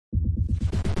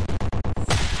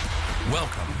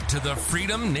Welcome to the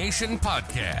Freedom Nation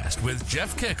podcast with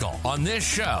Jeff Kickle. On this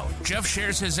show, Jeff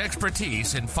shares his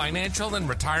expertise in financial and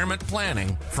retirement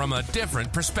planning from a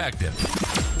different perspective.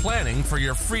 Planning for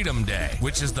your Freedom Day,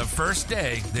 which is the first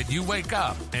day that you wake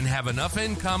up and have enough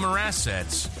income or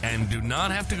assets and do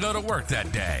not have to go to work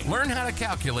that day. Learn how to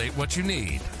calculate what you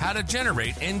need, how to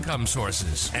generate income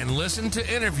sources, and listen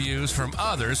to interviews from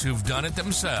others who've done it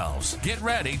themselves. Get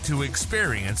ready to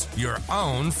experience your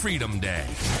own Freedom Day.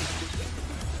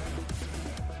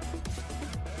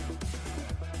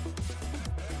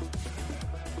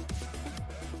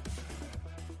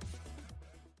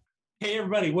 Hey,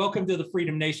 everybody. Welcome to the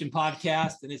Freedom Nation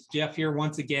podcast. And it's Jeff here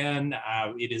once again.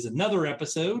 It is another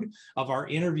episode of our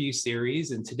interview series.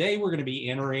 And today we're going to be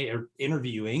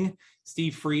interviewing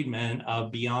Steve Friedman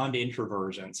of Beyond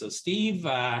Introversion. So Steve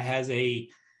has a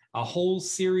whole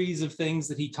series of things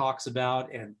that he talks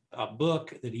about and a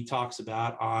book that he talks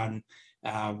about on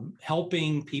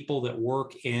helping people that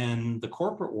work in the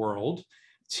corporate world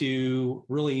to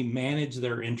really manage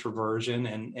their introversion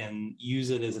and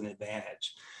use it as an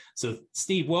advantage. So,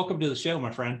 Steve, welcome to the show,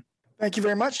 my friend. Thank you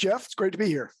very much, Jeff. It's great to be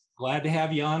here. Glad to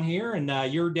have you on here. And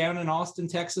you're down in Austin,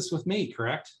 Texas with me,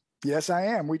 correct? Yes, I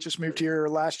am. We just moved here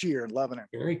last year and loving it.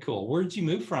 Very cool. Where did you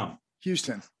move from?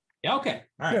 Houston. Yeah, okay.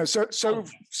 All right.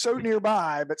 So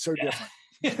nearby, but so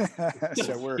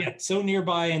different. So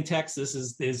nearby in Texas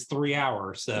is 3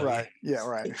 hours. So. Right. Yeah,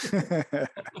 right.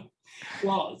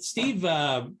 Well, Steve,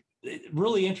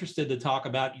 really interested to talk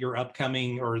about your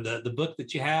upcoming or the book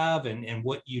that you have and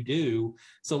what you do.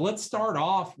 So let's start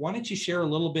off. Why don't you share a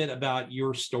little bit about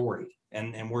your story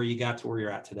and where you got to where you're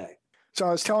at today? So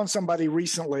I was telling somebody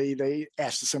recently, they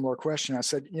asked a similar question. I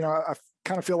said, I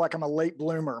kind of feel like I'm a late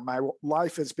bloomer. My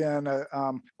life has been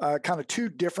kind of two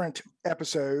different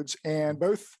episodes and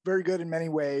both very good in many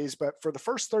ways. But for the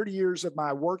first 30 years of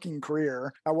my working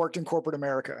career, I worked in corporate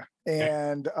America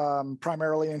and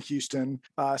primarily in Houston.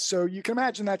 So you can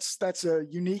imagine that's a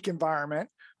unique environment.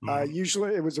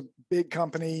 Usually it was a big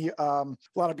company, a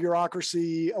lot of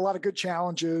bureaucracy, a lot of good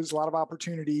challenges, a lot of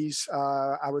opportunities.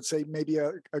 I would say maybe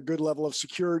a good level of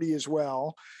security as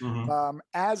well. Mm-hmm.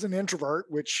 As an introvert,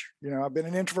 which, I've been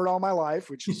an introvert all my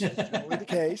life, which is generally the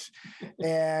case.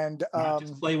 And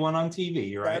just play one on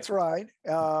TV, right? That's right.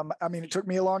 It took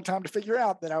me a long time to figure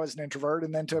out that I was an introvert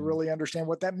and then to really understand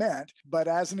what that meant. But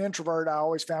as an introvert, I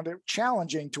always found it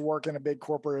challenging to work in a big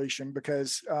corporation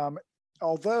because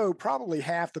although probably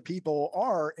half the people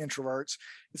are introverts,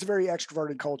 it's a very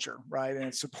extroverted culture, right? And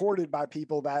it's supported by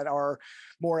people that are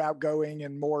more outgoing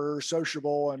and more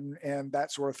sociable and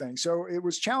that sort of thing. So it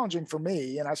was challenging for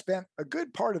me. And I spent a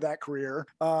good part of that career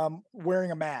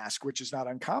wearing a mask, which is not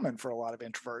uncommon for a lot of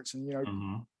introverts.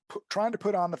 And, trying to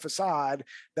put on the facade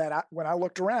that when I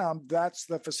looked around, that's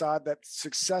the facade that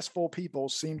successful people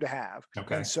seem to have.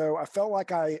 Okay. And so I felt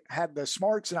like I had the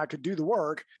smarts and I could do the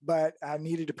work, but I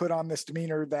needed to put on this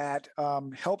demeanor that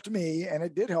helped me. And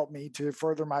it did help me to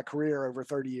further my career over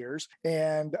 30 years.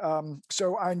 And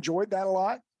so I enjoyed that a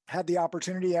lot, had the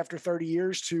opportunity after 30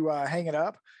 years to hang it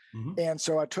up. Mm-hmm. And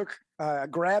so I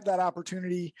grabbed that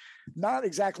opportunity, not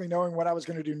exactly knowing what I was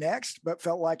going to do next, but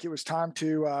felt like it was time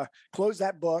to close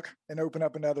that book and open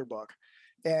up another book.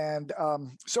 And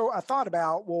so I thought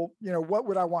about, what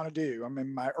would I want to do? I'm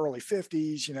in my early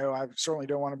 50s. I certainly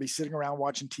don't want to be sitting around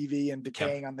watching TV and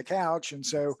decaying on the couch. And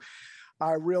so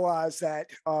I realized that,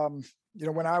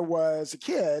 when I was a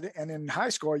kid and in high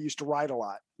school, I used to write a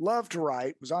lot, loved to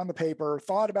write, was on the paper,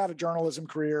 thought about a journalism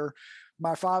career.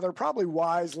 My father probably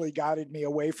wisely guided me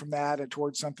away from that and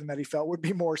towards something that he felt would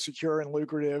be more secure and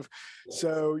lucrative.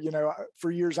 So,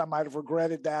 for years I might have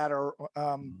regretted that or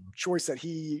choice that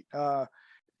he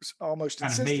almost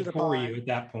kind insisted of made upon. For you at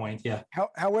that point, yeah.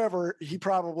 However, he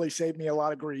probably saved me a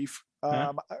lot of grief.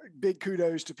 Big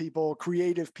kudos to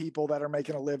creative people that are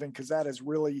making a living, because that is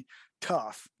really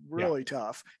tough,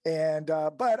 tough. And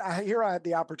but I had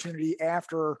the opportunity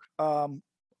after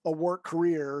a work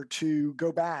career to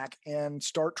go back and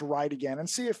start to write again and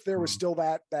see if there was still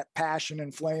that passion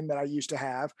and flame that I used to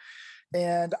have.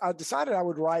 And I decided I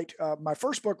would write. My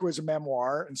first book was a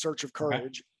memoir, In Search of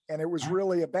Courage, and it was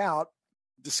really about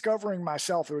discovering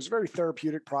myself. It was a very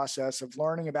therapeutic process of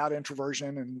learning about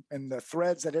introversion and the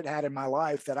threads that it had in my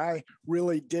life that I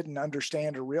really didn't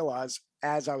understand or realize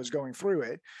as I was going through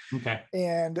it. Okay.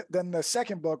 And then the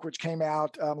second book, which came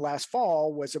out last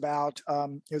fall, was about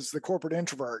is The Corporate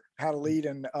Introvert, How to Lead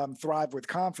and Thrive with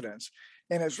Confidence.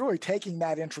 And it's really taking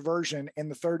that introversion and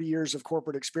the 30 years of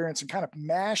corporate experience and kind of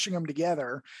mashing them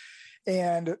together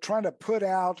and trying to put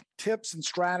out tips and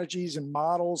strategies and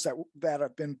models that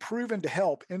have been proven to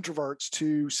help introverts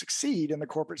to succeed in the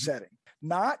corporate setting,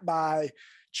 not by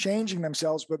changing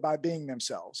themselves, but by being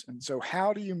themselves. And so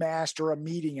how do you master a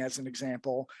meeting, as an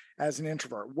example, as an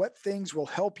introvert? What things will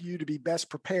help you to be best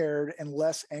prepared and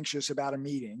less anxious about a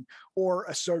meeting or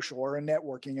a social or a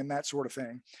networking and that sort of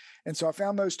thing? And so I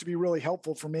found those to be really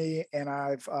helpful for me. And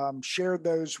I've shared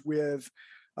those with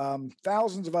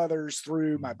thousands of others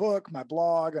through my book, my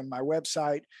blog, and my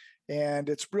website. And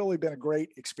it's really been a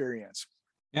great experience.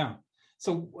 Yeah.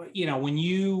 So, when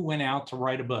you went out to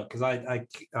write a book, because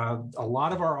a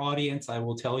lot of our audience, I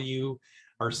will tell you,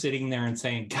 are sitting there and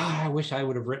saying, God, I wish I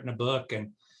would have written a book.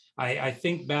 And I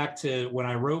think back to when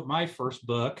I wrote my first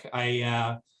book,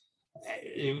 I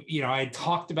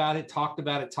talked about it,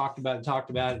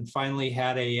 and finally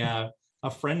had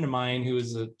a friend of mine who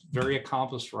is a very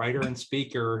accomplished writer and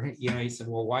speaker. He said,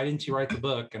 well, why didn't you write the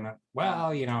book? And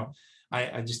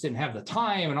I just didn't have the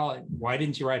time and all. Why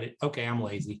didn't you write it? Okay, I'm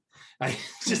lazy. I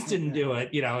just didn't do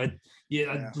it.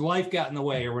 Life got in the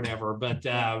way or whatever. But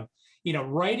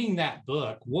writing that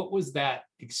book, what was that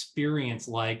experience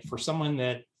like for someone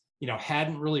that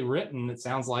hadn't really written? It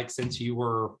sounds like since you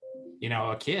were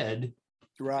a kid,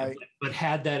 right? But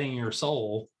had that in your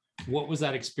soul. What was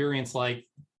that experience like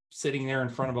sitting there in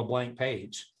front of a blank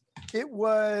page? It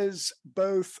was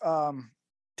both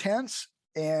tense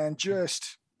and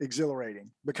just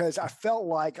exhilarating, because I felt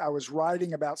like I was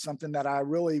writing about something that I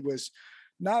really was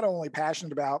not only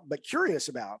passionate about, but curious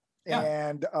about.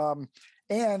 Yeah.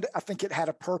 And I think it had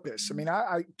a purpose. I mean,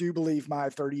 I do believe my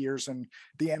 30 years in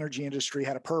the energy industry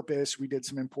had a purpose. We did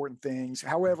some important things.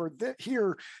 However,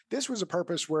 this was a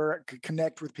purpose where I could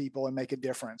connect with people and make a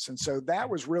difference. And so that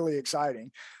was really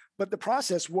exciting. But the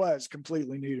process was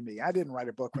completely new to me. I didn't write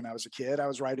a book when I was a kid. I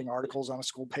was writing articles on a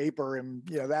school paper and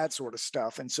that sort of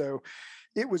stuff. And so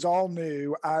it was all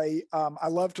new. I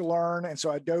love to learn. And so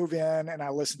I dove in and I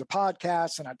listened to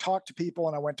podcasts and I talked to people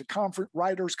and I went to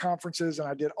writers conferences and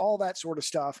I did all that sort of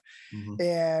stuff. Mm-hmm.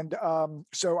 And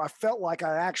so I felt like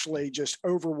I actually just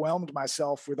overwhelmed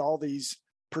myself with all these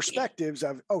perspectives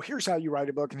of, oh, here's how you write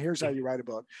a book and here's how you write a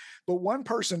book. But one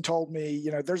person told me,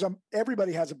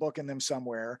 everybody has a book in them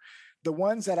somewhere. The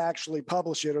ones that actually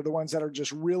publish it are the ones that are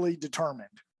just really determined.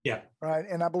 Yeah. Right.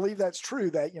 And I believe that's true,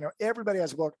 that, everybody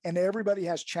has a book and everybody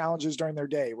has challenges during their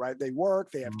day, right? They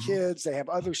work, they have kids, they have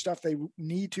other stuff they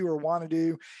need to or want to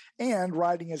do. And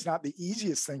writing is not the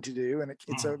easiest thing to do. And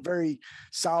it's a very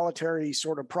solitary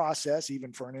sort of process,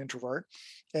 even for an introvert.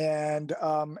 And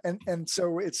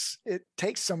so it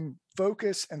takes some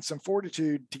focus and some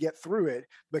fortitude to get through it,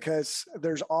 because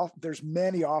there's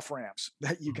many off ramps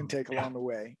that you can take along the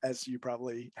way, as you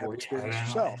probably have experienced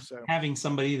yourself. So having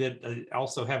somebody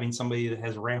that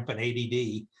has rampant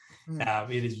ADD,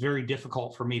 it is very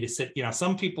difficult for me to sit.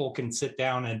 Some people can sit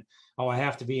down and, I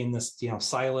have to be in this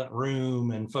silent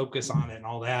room and focus on it and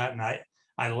all that. And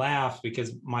I laugh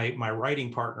because my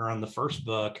writing partner on the first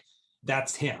book,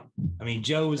 that's him. I mean,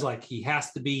 Joe's like, he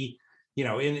has to be,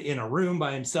 in a room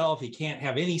by himself. He can't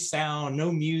have any sound,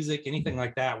 no music, anything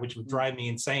like that, which would drive me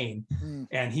insane.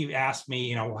 And he asked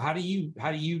me,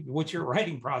 what's your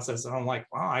writing process? And I'm like,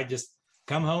 well, I just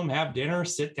come home, have dinner,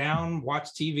 sit down, watch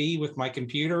TV with my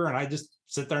computer, and I just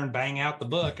sit there and bang out the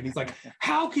book. And he's like,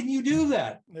 how can you do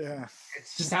that? Yeah.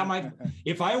 It's just how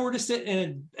if I were to sit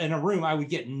in a room, I would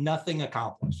get nothing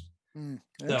accomplished.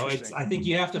 So I think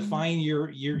you have to find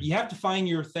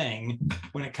your thing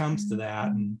when it comes to that.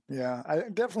 And yeah, I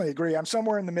definitely agree. I'm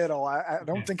somewhere in the middle. I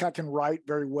don't think I can write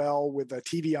very well with a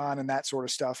TV on and that sort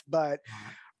of stuff, but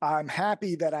I'm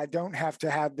happy that I don't have to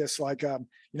have this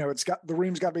it's got, the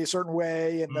room's got to be a certain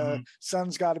way and the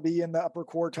sun's got to be in the upper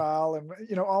quartile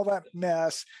and, all that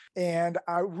mess. And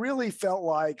I really felt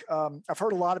like I've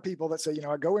heard a lot of people that say,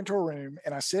 I go into a room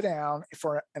and I sit down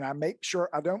and I make sure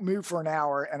I don't move for an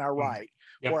hour and I write,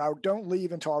 or I don't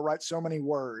leave until I write so many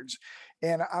words.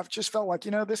 And I've just felt like,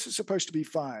 this is supposed to be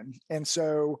fun. And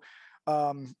so,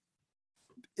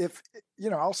 if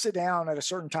I'll sit down at a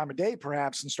certain time of day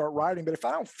perhaps and start writing, but if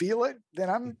I don't feel it, then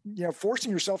I'm forcing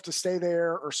yourself to stay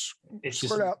there or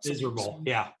squirt out miserable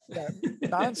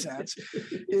nonsense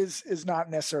is not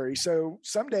necessary. So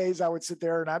some days I would sit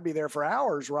there and I'd be there for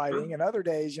hours writing, and other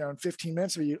days in 15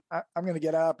 minutes I'm going to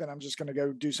get up and I'm just going to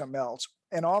go do something else.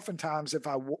 And oftentimes if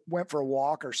I went for a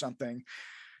walk or something,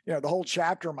 the whole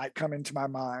chapter might come into my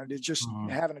mind. It's just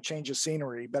having a change of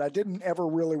scenery, but I didn't ever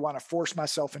really want to force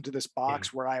myself into this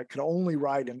box where I could only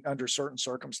write under certain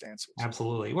circumstances.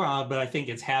 Absolutely. Well, but I think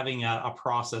it's having a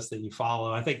process that you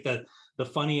follow. I think that the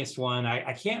funniest one,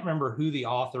 I can't remember who the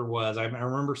author was. I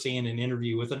remember seeing an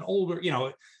interview with an older,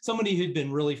 somebody who'd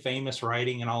been really famous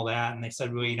writing and all that. And they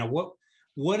said, well,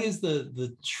 what is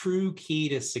the true key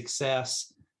to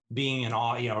success being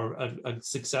a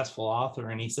successful author.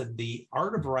 And he said, the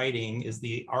art of writing is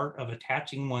the art of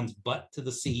attaching one's butt to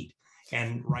the seat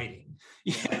and writing.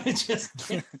 Just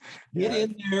get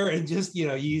in there and just,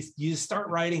 you start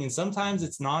writing, and sometimes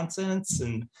it's nonsense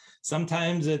and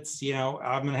sometimes it's,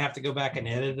 I'm going to have to go back and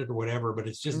edit it or whatever, but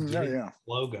it's just getting the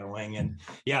flow going. And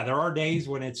there are days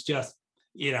when it's just,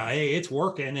 hey, it's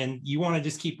working and you want to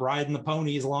just keep riding the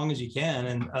pony as long as you can.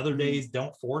 And other days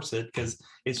don't force it, because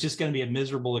it's just going to be a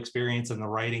miserable experience and the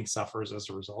writing suffers as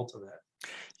a result of it.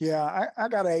 Yeah, I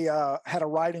got had a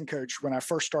writing coach when I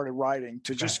first started writing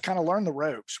to just kind of learn the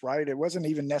ropes, right? It wasn't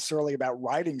even necessarily about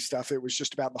writing stuff. It was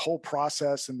just about the whole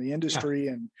process and the industry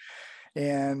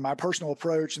and my personal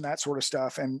approach and that sort of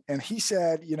stuff. And he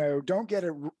said, don't get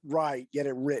it right, get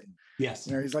it written. Yes.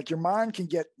 He's like, your mind can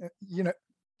get,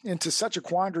 into such a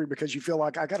quandary because you feel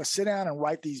like I got to sit down and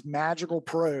write these magical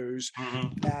prose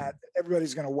that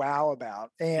everybody's going to wow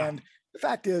about. And the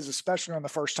fact is, especially on the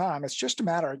first time, it's just a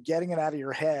matter of getting it out of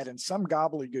your head and some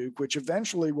gobbledygook, which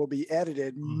eventually will be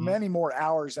edited many more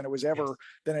hours than it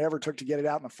ever took to get it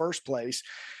out in the first place.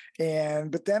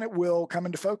 But then it will come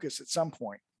into focus at some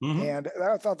point. And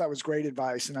I thought that was great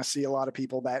advice. And I see a lot of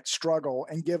people that struggle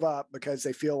and give up because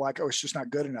they feel like, oh, it's just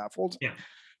not good enough. Well,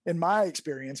 in my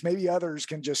experience, maybe others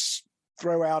can just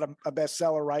throw out a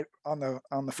bestseller right on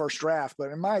the first draft.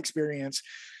 But in my experience,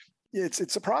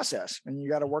 it's a process, and you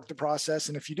got to work the process.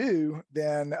 And if you do,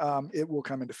 then it will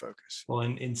come into focus. Well,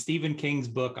 in Stephen King's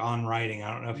book on writing,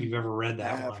 I don't know if you've ever read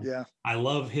that one. Yeah. I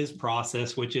love his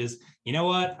process, which is, you know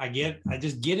what? I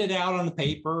just get it out on the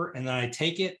paper, and then I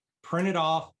take it, print it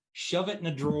off, shove it in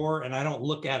a drawer, and I don't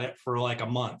look at it for like a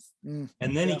month. And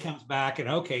then he comes back and,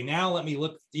 okay, now let me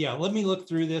look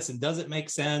through this, and does it make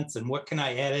sense? And what can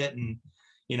I edit? And,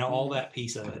 all that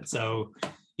piece of it. So,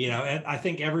 I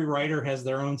think every writer has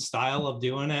their own style of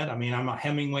doing it. I mean, I'm a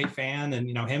Hemingway fan,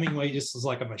 and, Hemingway just is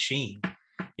like a machine.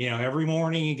 Every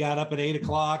morning he got up at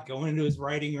 8:00, go into his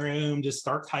writing room, just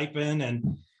start typing,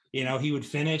 and, he would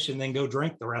finish and then go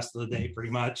drink the rest of the day pretty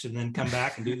much, and then come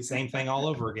back and do the same thing all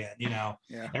over again.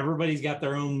 Everybody's got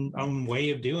their own way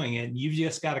of doing it. And you've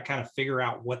just got to kind of figure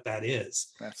out what that is.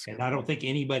 And I don't think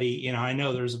anybody, I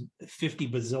know there's 50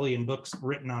 bazillion books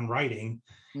written on writing,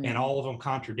 and all of them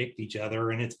contradict each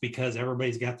other. And it's because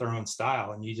everybody's got their own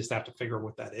style, and you just have to figure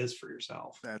what that is for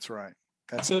yourself. That's right.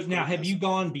 So now, have you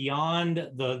gone beyond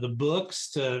the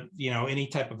books to, any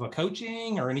type of a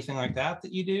coaching or anything like that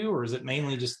you do? Or is it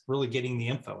mainly just really getting the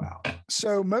info out?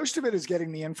 So most of it is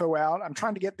getting the info out. I'm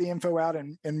trying to get the info out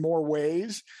in more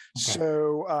ways. Okay.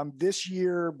 So this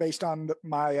year, based on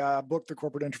my book, The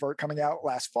Corporate Introvert, coming out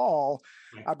last fall,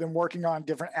 I've been working on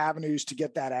different avenues to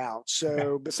get that out.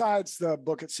 So besides the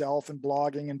book itself and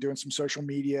blogging and doing some social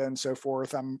media and so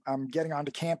forth, I'm getting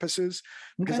onto campuses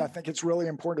because I think it's really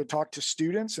important to talk to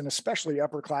students, and especially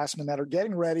upperclassmen that are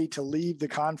getting ready to leave the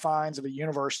confines of a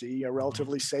university, a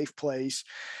relatively safe place,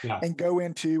 and go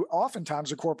into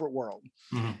oftentimes a corporate world.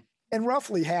 And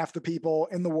roughly half the people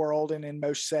in the world and in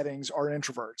most settings are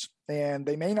introverts. And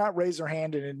they may not raise their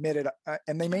hand and admit it,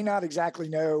 and they may not exactly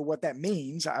know what that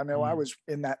means. I know I was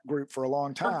in that group for a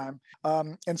long time.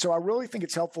 And so I really think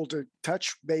it's helpful to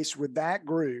touch base with that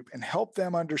group and help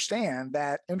them understand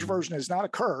that introversion is not a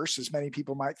curse, as many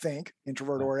people might think,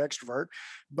 introvert or extrovert,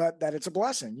 but that it's a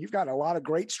blessing. You've got a lot of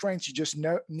great strengths. You just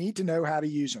need to know how to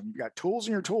use them. You've got tools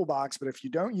in your toolbox, but if you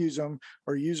don't use them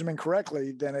or use them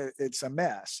incorrectly, then it's a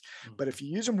mess. But if you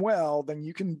use them well, then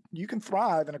you can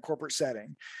thrive in a corporate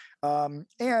setting.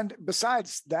 And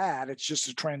besides that, it's just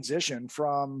a transition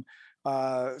from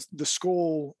the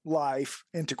school life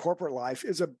into corporate life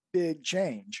is a big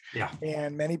change.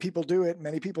 And many people do it.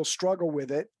 Many people struggle with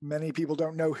it. Many people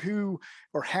don't know who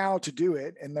or how to do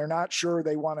it. And they're not sure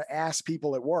they want to ask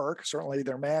people at work, certainly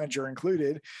their manager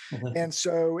included. And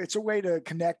so it's a way to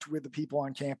connect with the people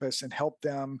on campus and help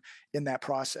them in that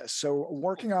process. So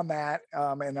working on that.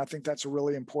 And I think that's a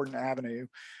really important avenue.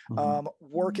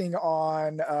 Working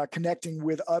on connecting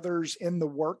with others in the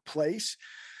workplace.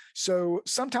 So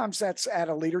sometimes that's at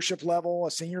a leadership level,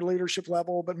 a senior leadership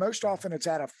level, but most often it's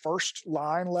at a first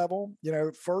line level,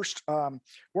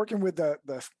 working with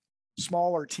the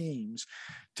smaller teams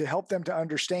to help them to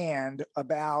understand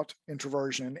about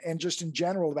introversion and just in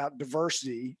general about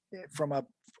diversity from a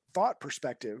thought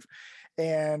perspective,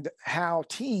 and how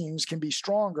teams can be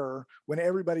stronger when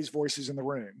everybody's voice is in the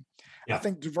room. I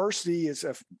think diversity is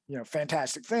a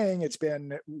fantastic thing. It's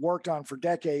been worked on for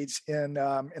decades in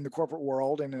the corporate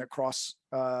world and across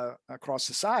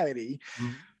society.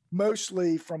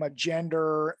 mostly from a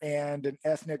gender and an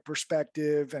ethnic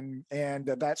perspective and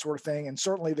that sort of thing. And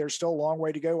certainly there's still a long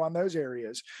way to go on those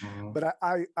areas. Mm-hmm. But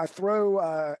I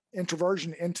throw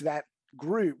introversion into that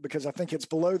group because I think it's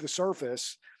below the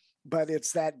surface, but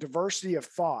it's that diversity of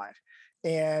thought.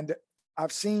 And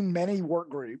I've seen many work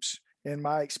groups in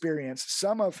my experience,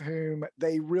 some of whom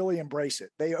they really embrace it.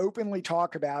 They openly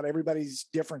talk about everybody's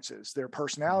differences, their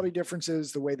personality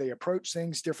differences, the way they approach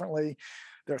things differently,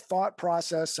 their thought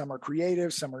process. Some are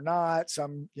creative, some are not,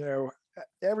 some,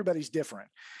 everybody's different.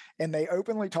 And they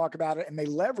openly talk about it and they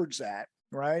leverage that,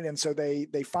 right? And so they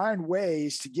find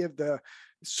ways to give the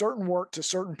certain work to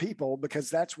certain people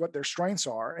because that's what their strengths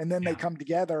are. And then they come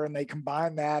together and they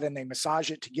combine that and they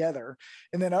massage it together.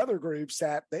 And then other groups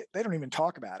that they don't even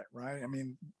talk about it, right? I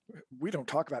mean, we don't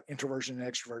talk about introversion and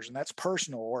extroversion. That's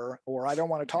personal, or I don't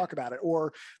want to talk about it.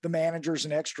 Or the manager's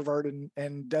an extrovert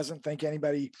and doesn't think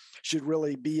anybody should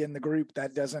really be in the group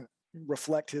that doesn't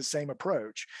reflect his same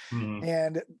approach.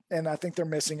 Mm-hmm. And I think they're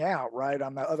missing out, right,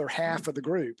 on the other half of the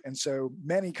group. And so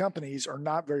many companies are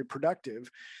not very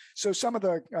productive. So some of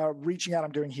the reaching out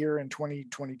I'm doing here in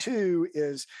 2022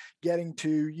 is getting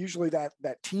to usually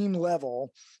that team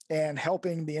level and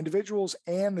helping the individuals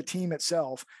and the team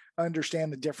itself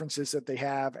understand the differences that they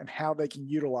have and how they can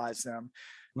utilize them.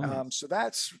 Nice. So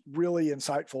that's really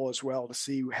insightful as well to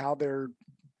see how they're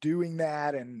doing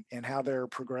that and how they're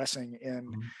progressing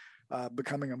in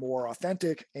becoming a more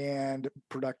authentic and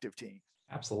productive team.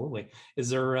 Absolutely. Is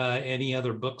there any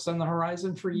other books on the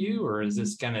horizon for you, or is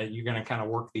this you're going to kind of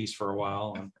work these for a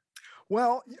while?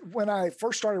 Well, when I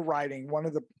first started writing, one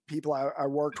of the people I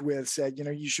worked with said,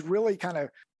 you should really kind of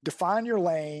define your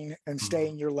lane and stay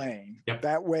in your lane. Yep.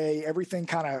 That way, everything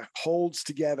kind of holds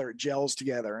together, it gels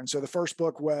together. And so the first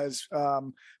book was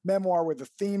memoir with the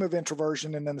theme of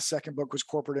introversion. And then the second book was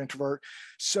corporate introvert.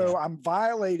 So I'm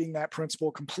violating that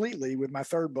principle completely with my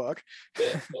third book.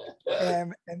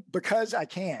 and because I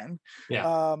can.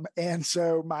 Yeah. And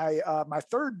so my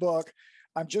third book,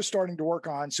 I'm just starting to work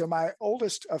on. So my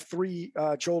oldest of three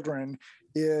children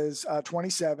is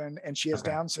 27 and she has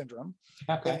Down syndrome.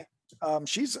 Okay. And,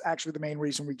 she's actually the main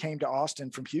reason we came to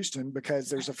Austin from Houston, because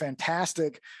there's a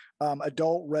fantastic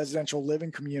adult residential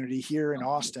living community here in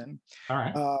Austin. All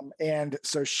right. And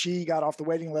so she got off the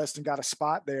waiting list and got a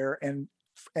spot there. And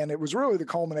it was really the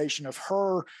culmination of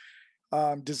her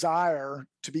desire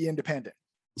to be independent.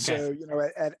 Okay.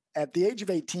 So, at the age of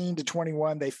 18 to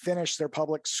 21, they finished their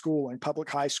public schooling, public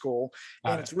high school,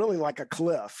 and it's really like a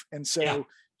cliff. And so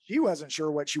she wasn't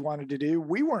sure what she wanted to do.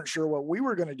 We weren't sure what we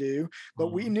were going to do,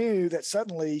 but we knew that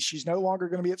suddenly she's no longer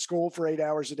going to be at school for 8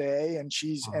 hours a day. And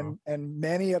and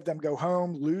many of them go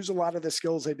home, lose a lot of the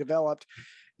skills they developed.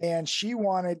 And she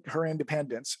wanted her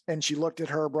independence. And she looked at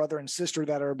her brother and sister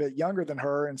that are a bit younger than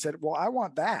her and said, well, I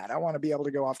want that. I want to be able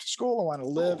to go off to school. I want to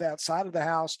live outside of the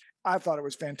house. I thought it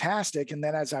was fantastic. And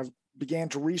then as I began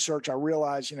to research, I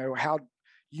realized, how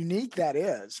unique that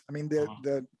is. I mean,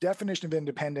 the definition of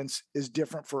independence is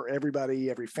different for everybody,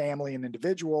 every family and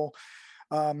individual.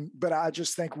 But I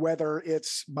just think whether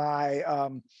it's my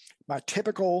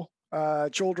typical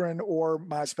children or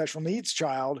my special needs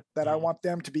child, that I want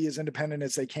them to be as independent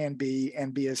as they can be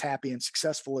and be as happy and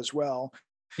successful as well.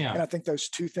 Yeah. And I think those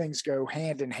two things go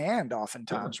hand in hand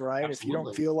oftentimes, right? Absolutely. If you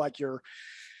don't feel like you're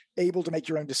able to make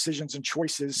your own decisions and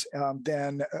choices,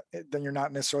 then you're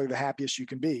not necessarily the happiest you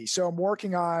can be. So I'm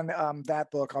working on that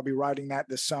book. I'll be writing that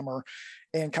this summer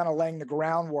and kind of laying the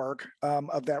groundwork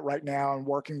of that right now, and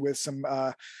working with some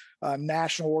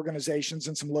national organizations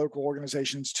and some local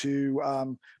organizations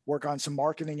to work on some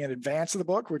marketing in advance of the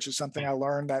book, which is something I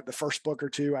learned that the first book or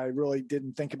two, I really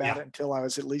didn't think about it until I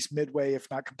was at least midway, if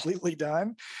not completely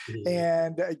done.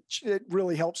 And it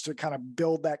really helps to kind of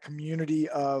build that community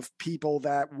of people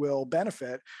that will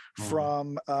benefit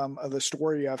from the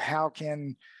story of how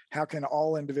can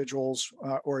all individuals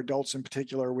or adults in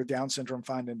particular with Down syndrome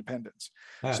find independence.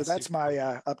 So that's my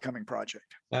upcoming project.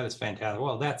 That is fantastic.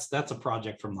 Well, that's a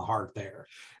project from the heart there.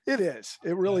 It is.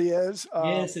 It really is.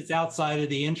 Yes, it's outside of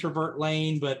the introvert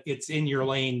lane, but it's in your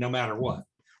lane no matter what.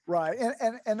 Right.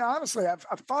 And honestly, I've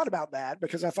thought about that,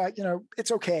 because I thought,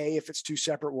 it's okay if it's two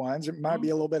separate ones. It might be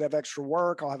a little bit of extra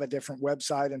work. I'll have a different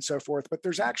website and so forth. But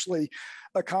there's actually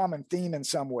a common theme in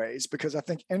some ways, because I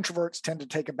think introverts tend to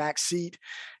take a back seat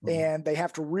and they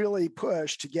have to really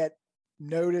push to get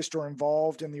noticed or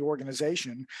involved in the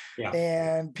organization. Yeah.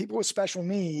 And people with special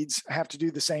needs have to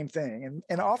do the same thing.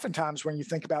 And oftentimes when you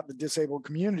think about the disabled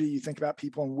community, you think about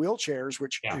people in wheelchairs,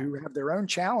 who have their own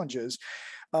challenges.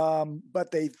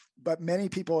 But many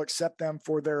people accept them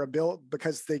for their ability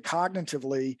because they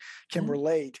cognitively can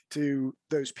relate to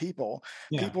those people.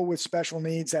 Yeah. People with special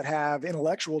needs that have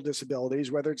intellectual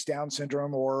disabilities, whether it's Down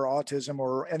syndrome or autism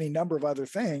or any number of other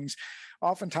things,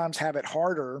 oftentimes have it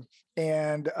harder.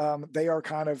 And they are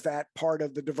kind of that part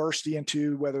of the diversity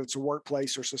into whether it's a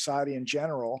workplace or society in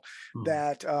general,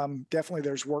 that definitely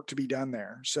there's work to be done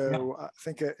there. So I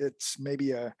think it's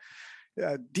maybe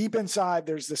deep inside,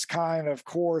 there's this kind of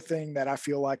core thing that I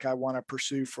feel like I want to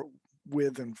pursue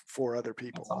with and for other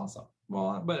people. That's awesome.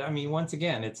 Well, but I mean, once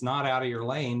again, it's not out of your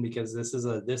lane because this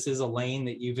is a lane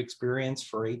that you've experienced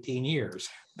for 18 years.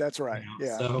 That's right. You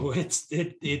know? Yeah. So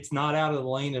it's not out of the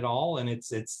lane at all. And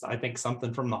it's I think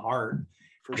something from the heart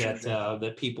for that, sure.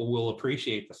 that people will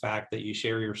appreciate the fact that you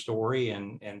share your story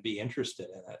and be interested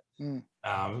in it.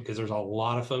 Because there's a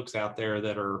lot of folks out there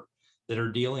that are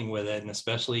dealing with it. And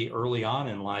especially early on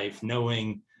in life,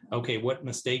 knowing, okay, what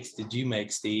mistakes did you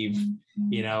make, Steve?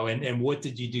 You know, and what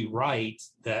did you do right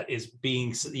that is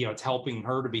being, you know, it's helping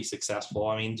her to be successful.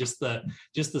 I mean, just the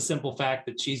simple fact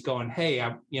that she's going, hey,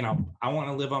 I want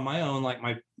to live on my own like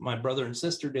my brother and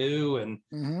sister do. And,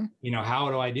 you know,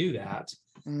 how do I do that?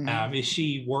 Is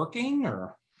she working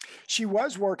or? She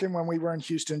was working when we were in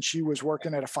Houston. She was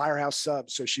working at a firehouse sub.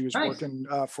 So she was working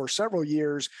for several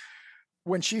years.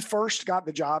 When she first got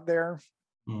the job there,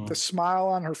 the smile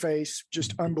on her face,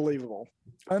 just unbelievable.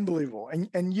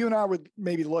 And you and I would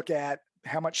maybe look at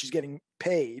how much she's getting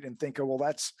paid and think, oh, well,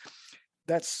 that's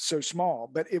so small,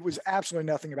 but it was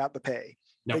absolutely nothing about the pay.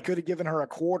 Nope. They could have given her a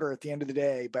quarter at the end of the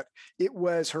day, but it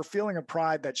was her feeling of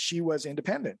pride that she was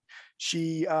independent.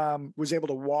 She was able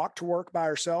to walk to work by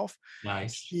herself.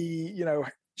 Nice.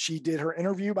 She did her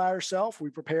interview by herself. We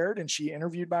prepared and she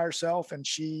interviewed by herself and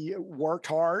she worked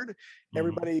hard.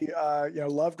 Everybody,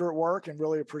 loved her at work and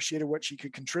really appreciated what she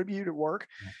could contribute at work.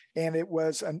 And it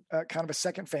was a kind of a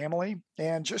second family,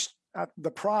 and just the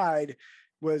pride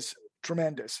was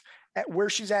tremendous. At where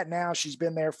she's at now, she's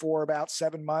been there for about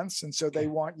 7 months. And so they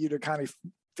want you to kind of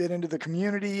fit into the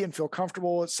community and feel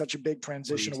comfortable. It's such a big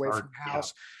transition away from the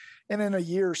house. And in a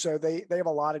year or so, they have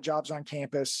a lot of jobs on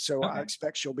campus. So I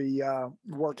expect she'll be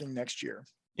working next year.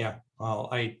 Yeah. Well,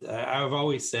 I've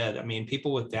always said, I mean,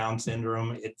 people with Down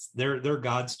syndrome, they're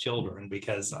God's children,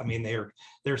 because I mean,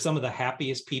 they're some of the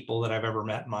happiest people that I've ever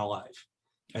met in my life.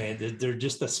 I mean, they're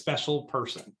just a special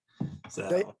person.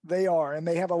 So they are, and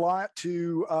they have a lot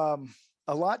to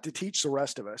teach the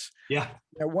rest of us. Yeah.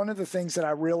 One of the things that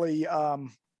I really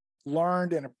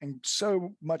learned and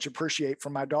so much appreciate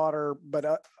from my daughter, but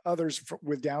others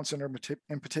with Down syndrome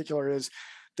in particular, is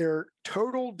their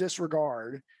total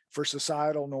disregard for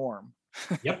societal norm.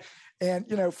 Yep.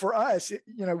 And, for us,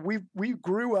 we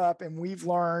grew up and we've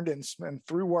learned and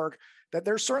through work that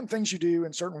there's certain things you do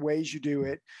and certain ways you do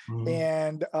it.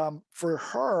 And for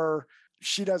her,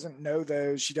 she doesn't know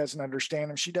those. She doesn't understand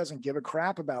them. She doesn't give a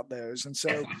crap about those. And so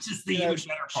which is the even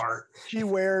better part. She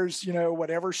wears,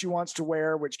 whatever she wants to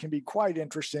wear, which can be quite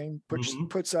interesting, puts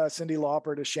Cyndi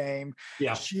Lauper to shame.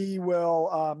 Yeah. She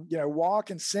will, walk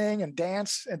and sing and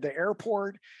dance at the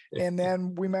airport. And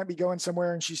then we might be going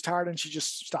somewhere and she's tired and she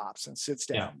just stops and sits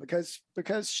down because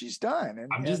she's done. And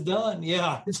I'm just done.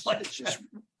 Yeah. It's like,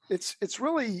 it's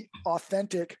really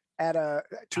authentic to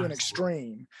an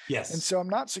extreme. Yes. And so I'm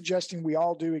not suggesting we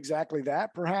all do exactly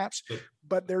that, perhaps,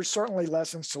 but there's certainly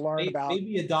lessons to learn about.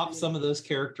 Maybe adopt some of those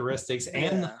characteristics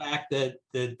and the fact that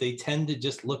they tend to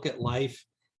just look at life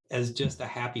as just a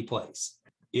happy place.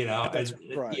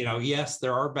 Yes,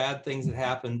 there are bad things that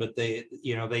happen, but they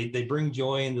bring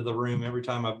joy into the room every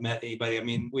time I've met anybody. I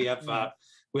mean, we have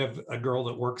a girl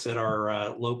that works at our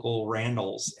local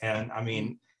Randall's, and I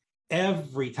mean,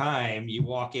 every time you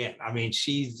walk in, I mean,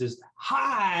 she's just,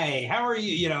 hi, how are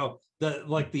you?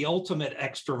 The ultimate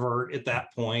extrovert at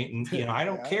that point. And, I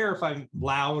don't care if I'm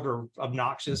loud or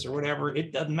obnoxious or whatever,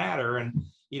 it doesn't matter. And,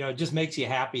 it just makes you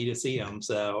happy to see them.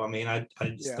 So, I mean, I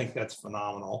just think that's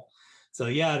phenomenal. So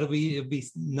yeah, it'll be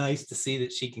nice to see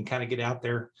that she can kind of get out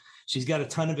there. She's got a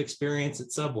ton of experience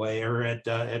at Subway or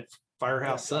at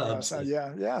Firehouse Subs.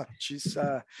 Yeah. She's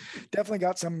definitely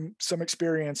got some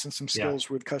experience and some skills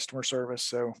with customer service.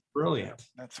 So brilliant.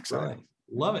 That's exciting. Brilliant.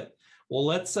 Love it. Well,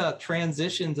 let's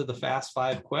transition to the fast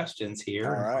 5 questions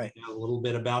here. All right. A little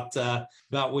bit about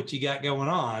what you got going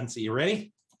on. So you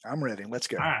ready? I'm ready. Let's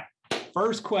go. All right.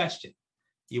 First question.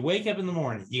 You wake up in the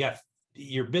morning, you got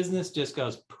your business just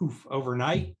goes poof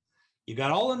overnight. You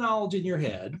got all the knowledge in your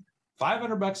head,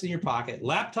 $500 in your pocket,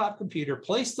 laptop, computer,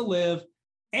 place to live,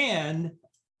 and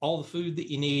all the food that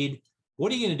you need.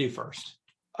 What are you going to do first?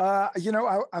 I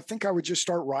think I would just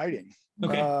start writing.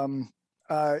 Okay.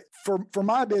 For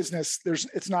my business,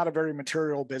 it's not a very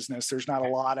material business. There's not a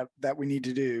lot of that we need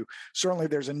to do. Certainly,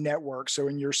 there's a network. So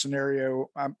in your scenario,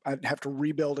 I'd have to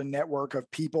rebuild a network of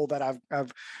people that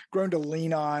I've grown to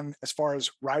lean on as far as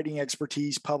writing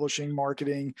expertise, publishing,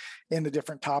 marketing, in the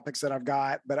different topics that I've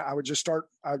got. But I'd start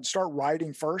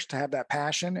writing first to have that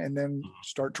passion, and then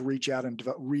start to reach out and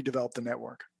redevelop the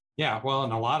network. Yeah, well,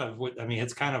 and a lot of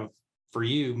it's kind of for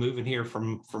you moving here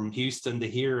from Houston to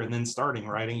here and then starting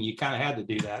writing, you kind of had to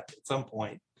do that at some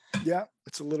point. Yeah,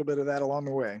 it's a little bit of that along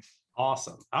the way.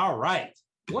 Awesome. All right.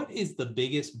 What is the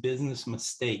biggest business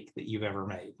mistake that you've ever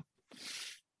made?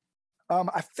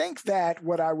 I think that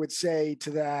what I would say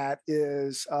to that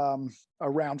is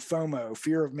around FOMO,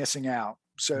 fear of missing out.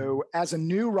 So as a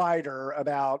new writer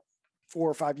about 4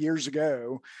 or 5 years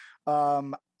ago,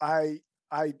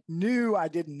 I knew I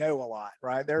didn't know a lot,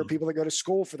 right? There are people that go to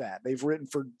school for that. They've written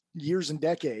for years and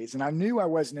decades. And I knew I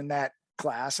wasn't in that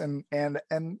class. And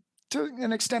to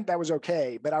an extent that was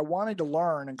okay, but I wanted to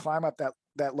learn and climb up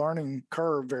that learning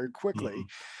curve very quickly. Mm-hmm.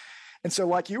 And so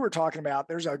like you were talking about,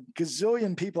 there's a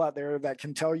gazillion people out there that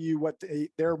can tell you what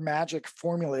their magic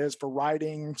formula is for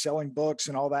writing, selling books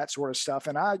and all that sort of stuff.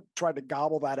 And I tried to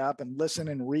gobble that up and listen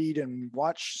and read and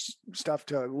watch stuff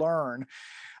to learn.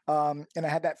 And I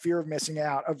had that fear of missing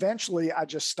out. Eventually, I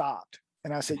just stopped.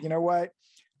 And I said, you know what?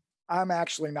 I'm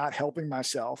actually not helping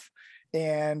myself.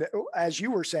 And as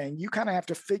you were saying, you kind of have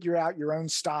to figure out your own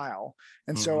style.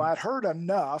 And so I'd heard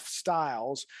enough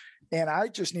styles, and I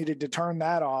just needed to turn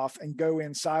that off and go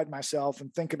inside myself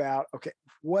and think about, okay,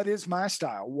 what is my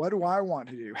style? What do I want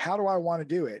to do? How do I want to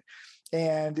do it?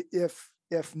 And if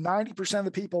 90% of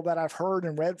the people that I've heard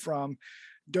and read from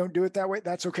don't do it that way,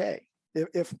 that's okay.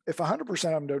 If 100% of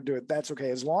them don't do it, that's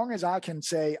okay. As long as I can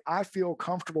say, I feel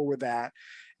comfortable with that.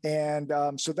 And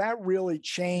so that really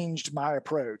changed my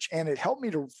approach, and it helped me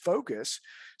to focus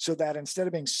so that instead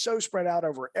of being so spread out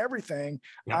over everything,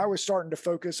 I was starting to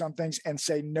focus on things and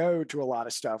say no to a lot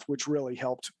of stuff, which really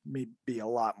helped me be a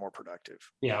lot more productive.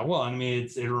 Yeah. Well,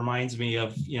 it reminds me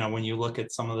of, when you look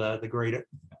at some of the great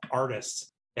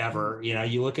artists ever,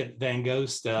 you look at Van Gogh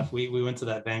stuff. We went to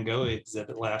that Van Gogh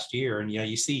exhibit last year, and,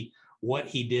 you see what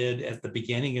he did at the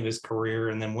beginning of his career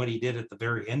and then what he did at the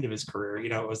very end of his career.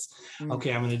 It was,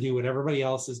 okay, I'm going to do what everybody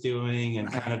else is doing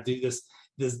and kind of do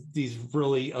these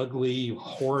really ugly,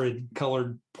 horrid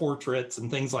colored portraits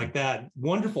and things like that.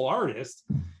 Wonderful artist.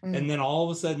 And then all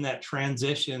of a sudden that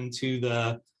transition to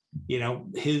the,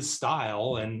 his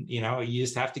style, and, you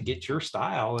just have to get your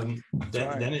style. And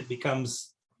then it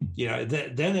becomes,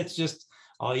 then it's just,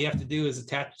 all you have to do is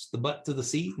attach the butt to the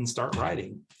seat and start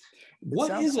writing.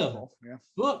 What is a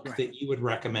book that you would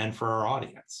recommend for our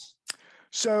audience?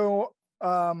 So,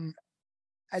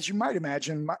 as you might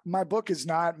imagine, my book is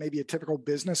not maybe a typical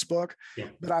business book,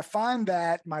 but I find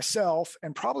that myself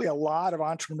and probably a lot of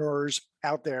entrepreneurs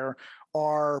out there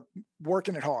are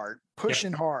working it hard,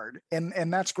 pushing hard.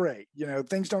 And that's great.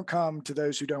 Things don't come to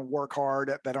those who don't work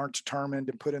hard, that aren't determined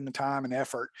and put in the time and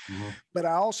effort. But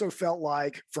I also felt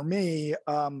like for me,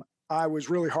 I was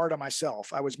really hard on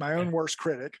myself. I was my own worst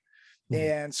critic.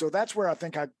 And so that's where I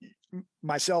think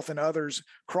myself and others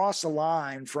cross the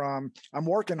line from I'm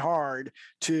working hard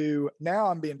to now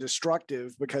I'm being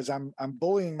destructive because I'm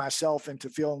bullying myself into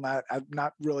feeling that I'm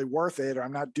not really worth it or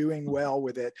I'm not doing well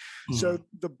with it. So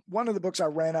one of the books I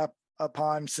ran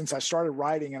upon since I started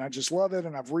writing, and I just love it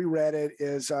and I've reread it,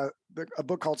 is a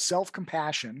book called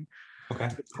Self-Compassion.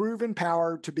 The Proven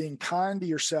Power to Being Kind to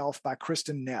Yourself by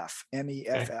Kristen Neff,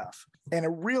 Neff. And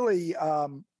it really,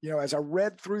 as I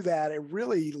read through that, it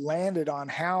really landed on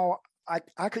how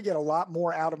I could get a lot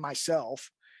more out of myself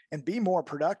and be more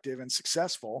productive and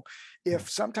successful if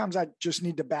sometimes I just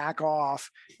need to back off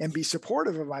and be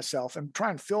supportive of myself and try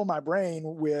and fill my brain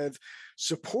with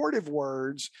supportive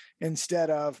words instead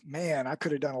of, man, I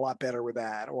could have done a lot better with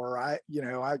that. Or I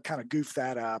kind of goofed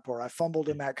that up, or I fumbled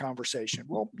in that conversation.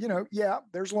 Well,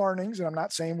 there's learnings, and I'm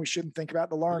not saying we shouldn't think about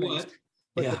the learnings,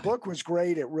 but the book was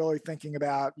great at really thinking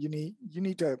about, you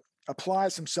need to apply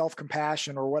some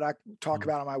self-compassion, or what I talk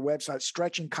about on my website,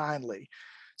 stretching kindly.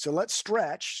 So let's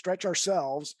stretch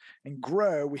ourselves and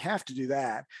grow. We have to do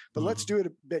that, but let's do it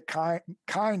a bit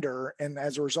kinder. And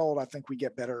as a result, I think we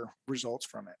get better results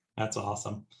from it. That's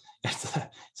awesome.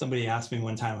 Somebody asked me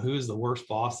one time, who is the worst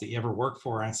boss that you ever worked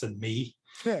for? And I said, me.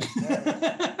 That's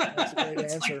a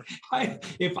great answer.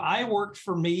 If I worked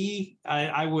for me,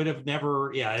 I would have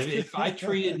never, if I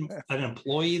treated an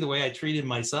employee the way I treated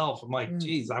myself, I'm like,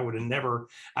 geez, I would have never,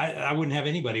 I wouldn't have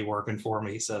anybody working for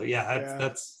me. So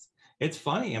that's it's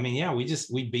funny.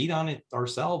 We beat on it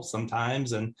ourselves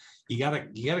sometimes, and you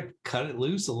gotta cut it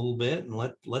loose a little bit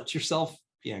and let yourself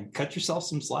cut yourself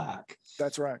some slack.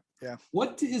 That's right. Yeah.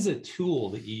 What is a tool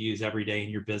that you use every day in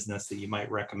your business that you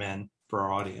might recommend for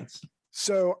our audience?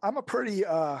 So I'm a pretty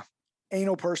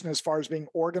anal person as far as being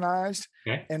organized.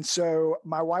 Okay. And so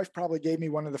my wife probably gave me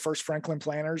one of the first Franklin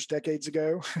planners decades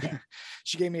ago. Yeah.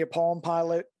 She gave me a Palm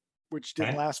Pilot, which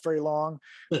didn't last very long.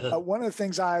 One of the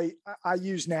things I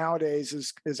use nowadays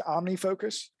is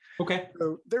OmniFocus. Okay.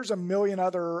 So there's a million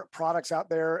other products out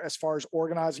there as far as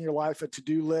organizing your life, a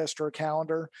to-do list or a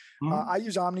calendar. I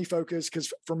use OmniFocus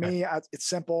because for me, it's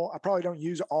simple. I probably don't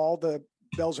use all the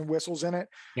bells and whistles in it,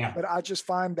 but I just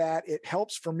find that it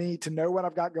helps for me to know what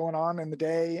I've got going on in the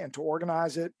day and to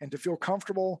organize it and to feel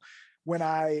comfortable when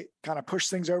I kind of push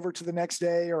things over to the next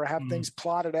day or have things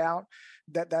plotted out,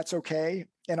 that's okay.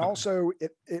 And also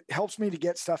it helps me to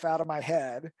get stuff out of my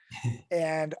head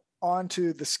and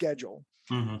onto the schedule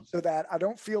so that I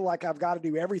don't feel like I've got to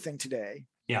do everything today.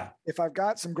 Yeah. If I've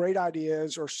got some great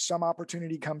ideas or some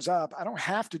opportunity comes up, I don't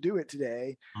have to do it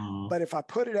today. But if I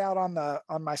put it out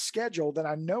on my schedule, then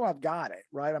I know I've got it,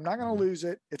 right? I'm not going to lose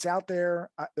it. It's out there.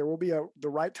 There will be the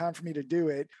right time for me to do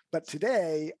it. But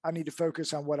today I need to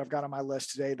focus on what I've got on my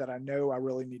list today that I know I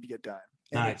really need to get done.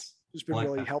 And nice. It's been a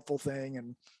really helpful thing.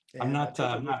 And I've not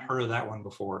heard of that one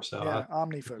before. So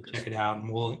OmniFocus. Check it out,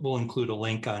 and we'll include a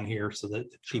link on here so that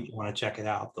if people want to check it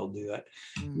out, they'll do it.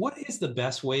 What is the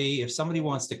best way if somebody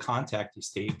wants to contact you,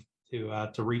 Steve,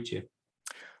 to reach you?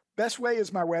 Best way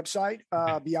is my website,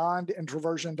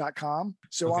 beyondintroversion.com.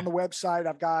 So on the website,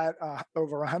 I've got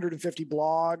over 150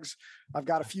 blogs. I've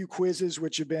got a few quizzes,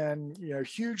 which have been,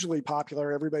 hugely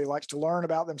popular. Everybody likes to learn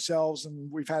about themselves. And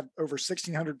we've had over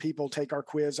 1,600 people take our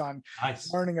quiz on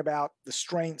learning about the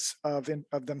strengths of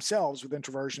themselves with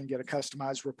introversion, get a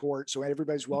customized report. So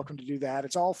everybody's welcome to do that.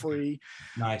 It's all free.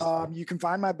 Nice. You can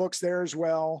find my books there as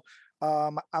well.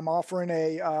 I'm offering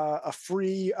a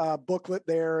free booklet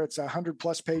there. It's a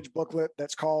 100+ page booklet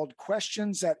that's called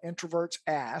Questions That Introverts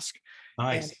Ask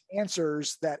and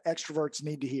Answers That Extroverts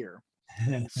Need to Hear.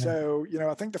 So,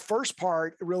 I think the first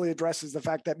part really addresses the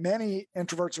fact that many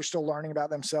introverts are still learning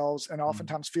about themselves and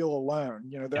oftentimes feel alone.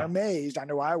 They're amazed. I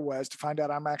know I was to find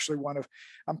out I'm actually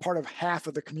I'm part of half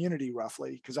of the community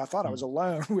roughly, because I thought I was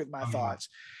alone with my thoughts.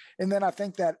 And then I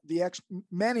think that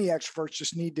many extroverts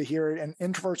just need to hear it, and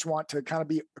introverts want to kind of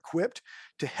be equipped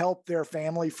to help their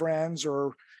family, friends,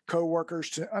 or coworkers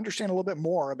to understand a little bit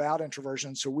more about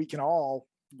introversion so we can all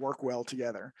work well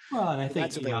together. Well, and I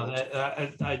think,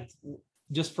 I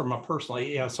just from a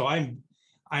personal, so I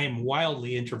am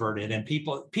wildly introverted, and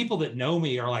people that know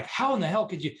me are like, how in the hell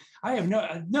could you, I have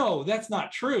no, that's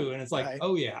not true. And it's like,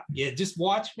 oh yeah. Just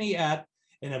watch me at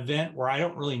an event where I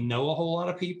don't really know a whole lot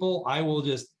of people. I will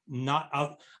just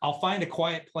I'll find a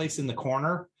quiet place in the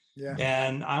corner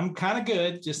and I'm kind of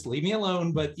good. Just leave me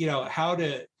alone. But how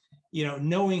to,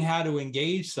 knowing how to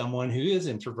engage someone who is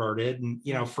introverted.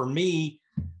 And, for me,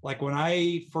 like when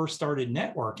I first started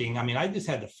networking, I just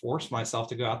had to force myself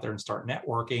to go out there and start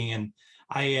networking. And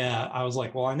I was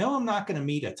like, well, I know I'm not going to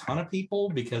meet a ton of people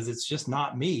because it's just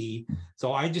not me.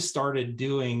 So I just started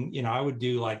doing, I would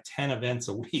do like 10 events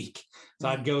a week. So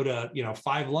I'd go to,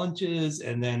 5 lunches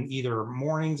and then either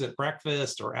mornings at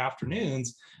breakfast or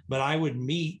afternoons, but I would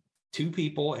meet 2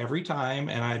 people every time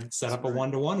and I'd set up a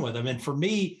one-to-one with them. And for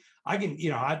me, I can,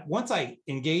 once I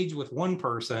engage with one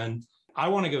person, I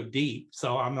want to go deep.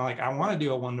 So I'm like, I want to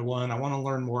do a one-to-one. I want to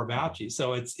learn more about you.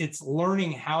 So it's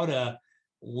learning how to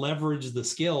leverage the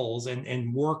skills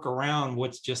and work around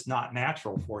what's just not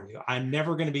natural for you. I'm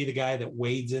never going to be the guy that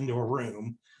wades into a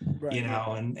room,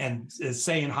 and is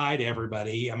saying hi to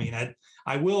everybody.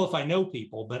 I will if I know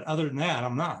people, but other than that,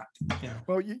 I'm not.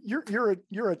 Well, you're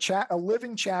a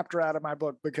living chapter out of my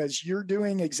book, because you're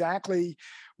doing exactly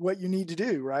what you need to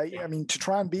do, right? To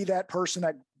try and be that person,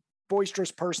 that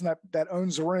boisterous person that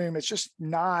owns the room, it's just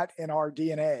not in our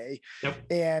DNA.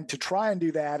 And to try and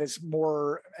do that is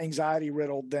more anxiety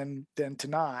riddled than to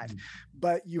not.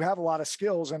 But you have a lot of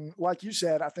skills, and like you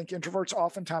said, I think introverts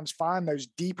oftentimes find those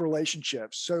deep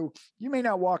relationships. So you may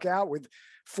not walk out with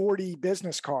 40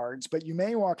 business cards, but you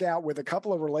may walk out with a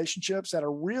couple of relationships that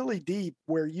are really deep,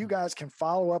 where you guys can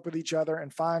follow up with each other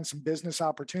and find some business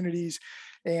opportunities.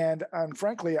 And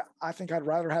frankly, I think I'd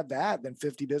rather have that than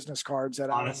 50 business cards that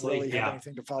honestly, I don't really have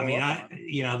anything to follow up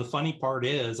on. The funny part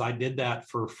is I did that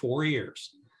for 4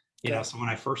 years. So when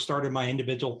I first started my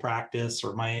individual practice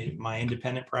or my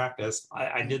independent practice,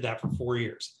 I did that for 4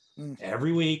 years.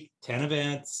 Every week, 10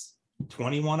 events,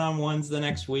 20 one-on-ones the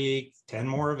next week, 10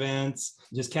 more events,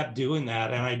 just kept doing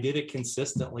that. And I did it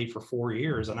consistently for 4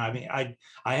 years. And I mean,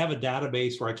 I have a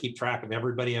database where I keep track of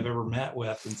everybody I've ever met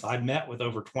with. And so I've met with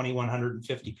over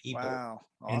 2,150 people. Wow.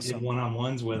 Awesome. And did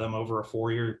one-on-ones with them over a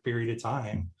 4-year period of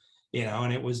time,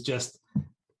 and it was just,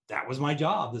 that was my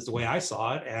job. That's the way I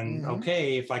saw it. And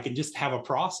okay, if I can just have a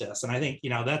process. And I think,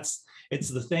 it's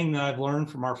the thing that I've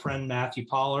learned from our friend Matthew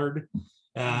Pollard,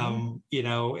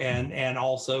 and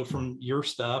also from your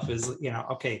stuff is,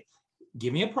 okay,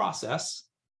 give me a process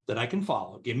that I can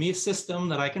follow. Give me a system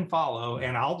that I can follow,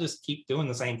 and I'll just keep doing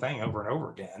the same thing over and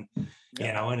over again,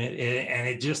 and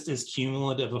it just is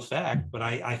cumulative effect. But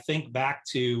I think back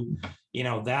to,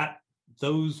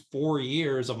 those 4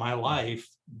 years of my life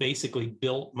basically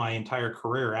built my entire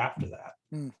career after that.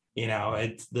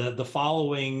 It's the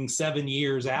following 7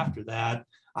 years after that,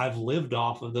 I've lived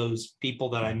off of those people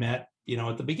that I met,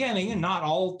 at the beginning, and not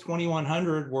all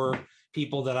 2,100 were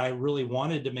people that I really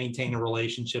wanted to maintain a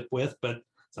relationship with, but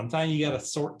sometimes you got to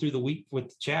sort through the wheat with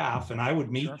the chaff. And I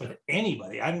would meet with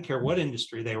anybody. I didn't care what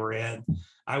industry they were in.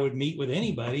 I would meet with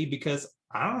anybody because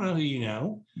I don't know who you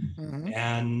know.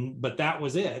 But that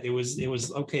was it. It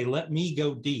was okay, let me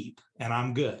go deep and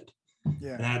I'm good.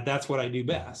 Yeah. And that's what I do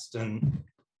best. And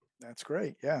that's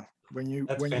great. Yeah. When you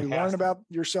learn about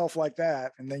yourself like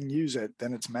that and then use it,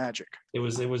 then it's magic. It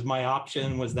was my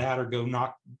option was that, or go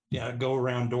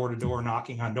around door to door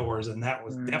knocking on doors. And that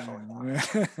was definitely not.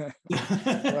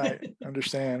 Right.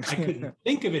 Understand. I couldn't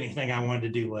think of anything I wanted to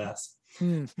do less.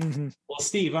 Well,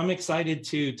 Steve, I'm excited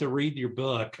to read your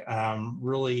book.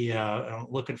 Really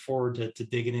looking forward to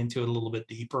digging into it a little bit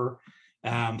deeper.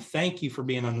 Thank you for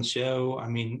being on the show. I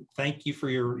mean, thank you for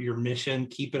your mission.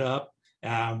 Keep it up.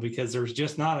 Because there's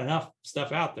just not enough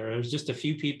stuff out there. There's just a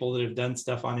few people that have done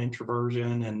stuff on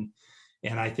introversion,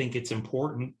 and I think it's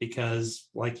important because,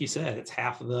 like you said, it's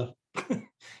half of the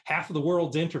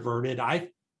world's introverted. I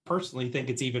personally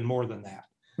think it's even more than that.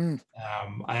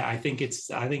 I think it's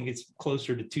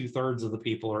closer to 2/3 of the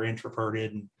people are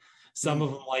introverted, and some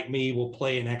of them, like me, will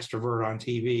play an extrovert on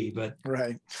TV. But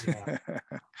right. Yeah.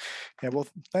 Well,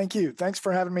 thank you. Thanks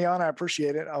for having me on. I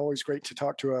appreciate it. Always great to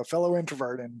talk to a fellow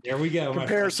introvert and there we go.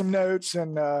 Compare some notes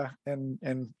and learn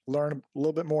a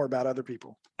little bit more about other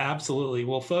people. Absolutely.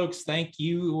 Well, folks, thank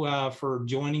you for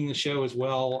joining the show as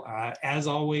well. As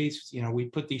always, we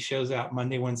put these shows out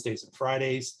Monday, Wednesdays, and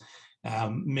Fridays.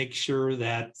 Make sure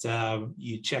that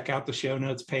you check out the show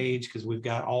notes page because we've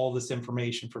got all this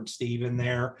information from Steve in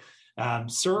there.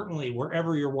 Certainly,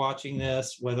 wherever you're watching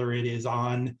this, whether it is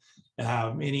on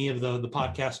any of the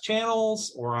podcast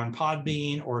channels or on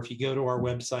Podbean, or if you go to our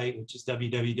website, which is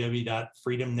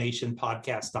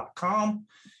www.freedomnationpodcast.com,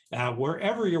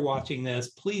 wherever you're watching this,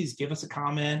 please give us a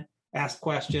comment, ask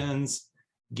questions,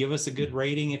 give us a good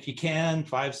rating if you can,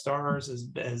 5 stars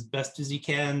as best as you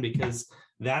can, because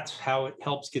that's how it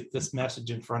helps get this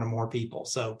message in front of more people.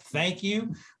 So thank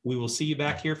you. We will see you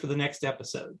back here for the next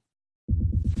episode.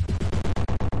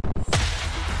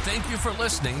 Thank you for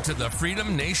listening to the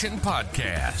Freedom Nation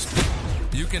podcast.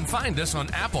 You can find us on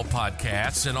Apple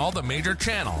Podcasts and all the major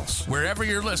channels. Wherever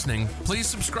you're listening, please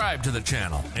subscribe to the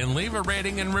channel and leave a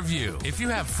rating and review. If you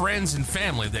have friends and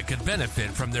family that could benefit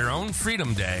from their own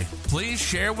Freedom Day, please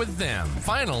share with them.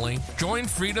 Finally, join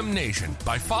Freedom Nation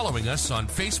by following us on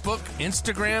Facebook,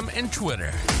 Instagram, and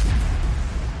Twitter.